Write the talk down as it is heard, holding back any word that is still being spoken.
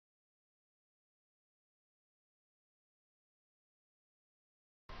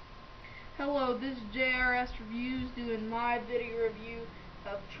Hello, this is JRS Reviews doing my video review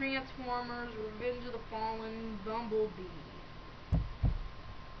of Transformers Revenge of the Fallen Bumblebee.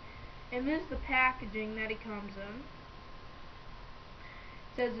 And this is the packaging that he comes in.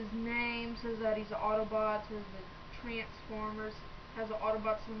 It says his name, says that he's an Autobot, says the Transformers, has an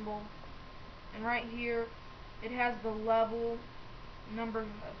Autobot symbol. And right here, it has the level, number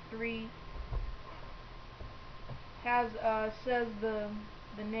 3. Says the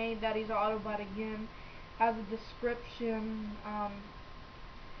name that he's an Autobot again, has a description,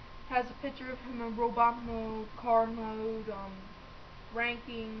 has a picture of him in robot mode, car mode,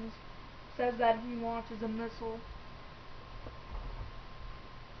 rankings, says that he launches a missile.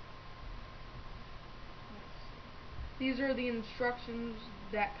 These are the instructions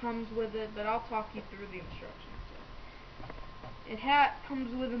that comes with it, but I'll talk you through the instructions. It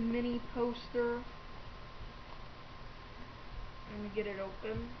comes with a mini poster. Let me get it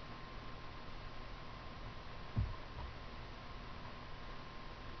open.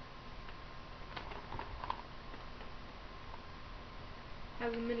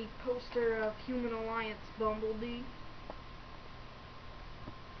 Has a mini poster of Human Alliance Bumblebee.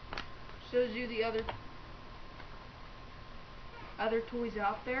 Shows you the other toys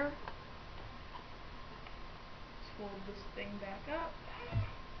out there. Let's fold this thing back up.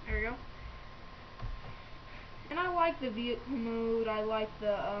 There we go. And I like the vehicle mode. I like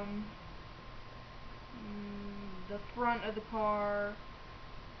the front of the car.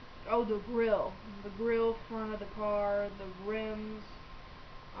 Oh, the grill front of the car, the rims.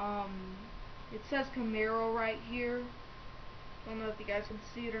 It says Camaro right here. Don't know if you guys can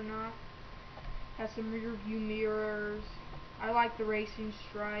see it or not. Has some rear view mirrors. I like the racing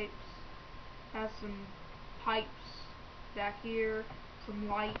stripes. Has some pipes back here, some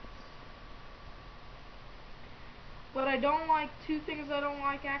lights. But I don't like, two things I don't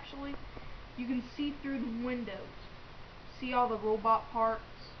like actually. You can see through the windows. See all the robot parts.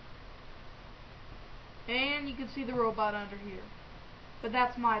 And you can see the robot under here. But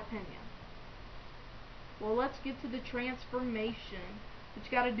that's my opinion. Well, let's get to the transformation. What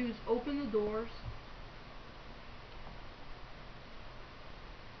you gotta do is open the doors.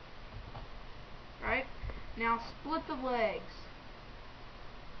 Right? Now split the legs.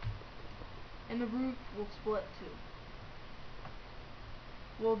 And the roof will split too.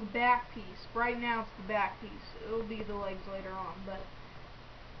 Well, the back piece. Right now it's the back piece. It'll be the legs later on, but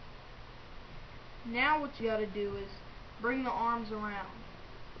now what you gotta do is bring the arms around.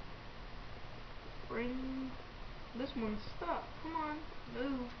 This one's stuck. Come on.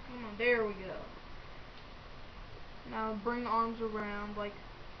 Move. Come on. There we go. Now bring the arms around, like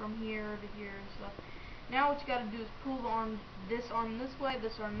from here to here and stuff. Now what you gotta do is pull the arm, this arm this way,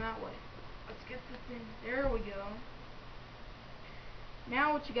 this arm that way. Let's get the thing. There we go.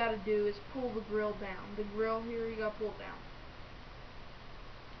 Now what you gotta do is pull the grill down. The grill here, you gotta pull it down.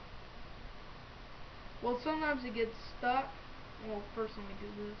 Well, sometimes it gets stuck. Well, first let me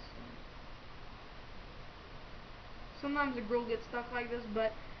do this. Sometimes the grill gets stuck like this,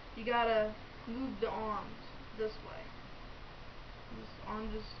 but you gotta move the arms this way. This arm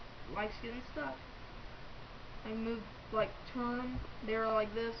just likes getting stuck. I move, like, turn them. They're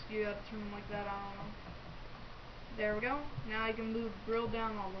like this. You gotta turn them like that. I don't know. There we go. Now I can move the grill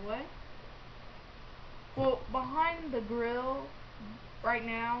down all the way. Well, behind the grill, right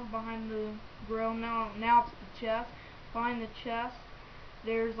now, behind the grill, now it's the chest. Behind the chest,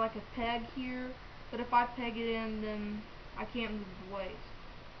 there's like a peg here, but if I peg it in, then I can't move the waist.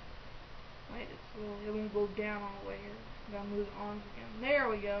 Right, it won't go down all the way here. Gotta move the arms again. There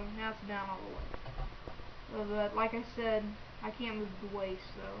we go. Now it's down all the way. But like I said, I can't move the waist,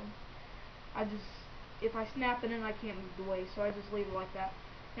 so if I snap it in, I can't move the waist, so I just leave it like that.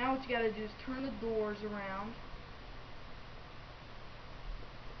 Now what you gotta do is turn the doors around.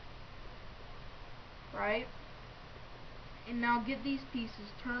 Right? And now get these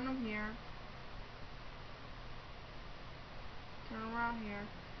pieces, turn them here. Turn around here.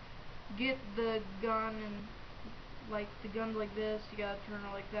 Get the gun, and like the gun's like this, you gotta turn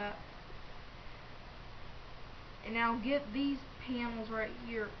it like that. And now get these panels right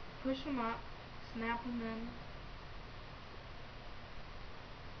here, push them up, snap them in.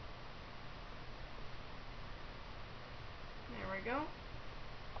 There we go.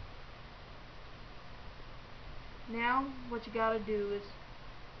 Now what you gotta do is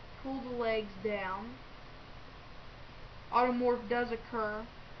pull the legs down. Automorph does occur.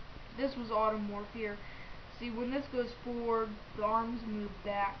 This was automorph here. See, when this goes forward, the arms move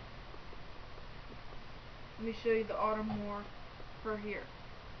back. Let me show you the automorph for here.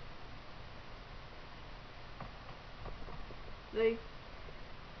 See?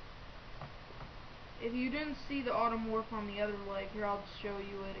 if you didn't see the automorph on the other leg, here I'll just show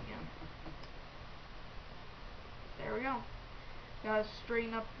you it again. There we go. Gotta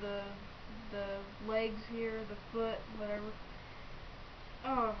straighten up the legs here, the foot, whatever.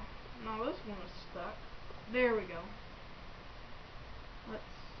 Oh, no, this one is stuck. There we go. Let's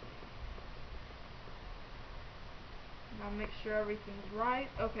see. Now make sure everything's right.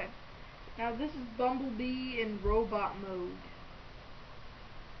 Okay. Now this is Bumblebee in robot mode.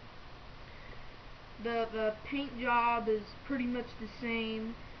 The paint job is pretty much the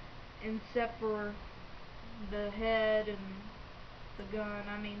same, except for the head and the gun.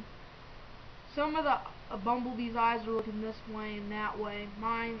 I mean, some of the Bumblebee's eyes are looking this way and that way.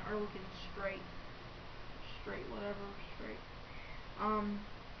 Mine are looking straight.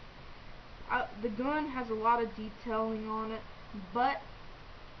 The gun has a lot of detailing on it, but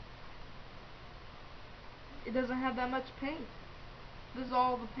it doesn't have that much paint. This is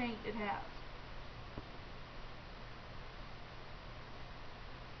all the paint it has.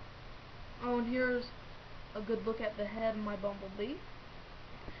 Oh, and here's a good look at the head of my Bumblebee.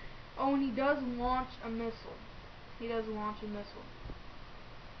 Oh, and he does launch a missile.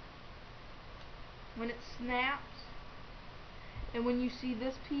 When it snaps, and when you see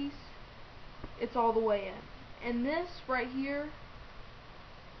this piece, it's all the way in. And this right here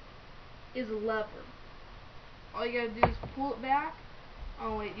is a lever. All you gotta do is pull it back.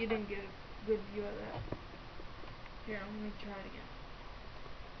 Oh wait, you didn't get a good view of that. Here, let me try it again.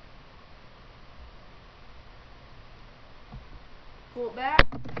 Pull it back,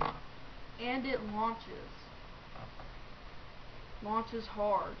 and it launches. Launches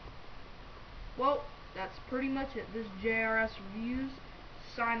hard. Well, that's pretty much it. This JRS Reviews,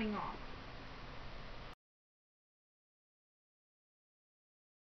 signing off.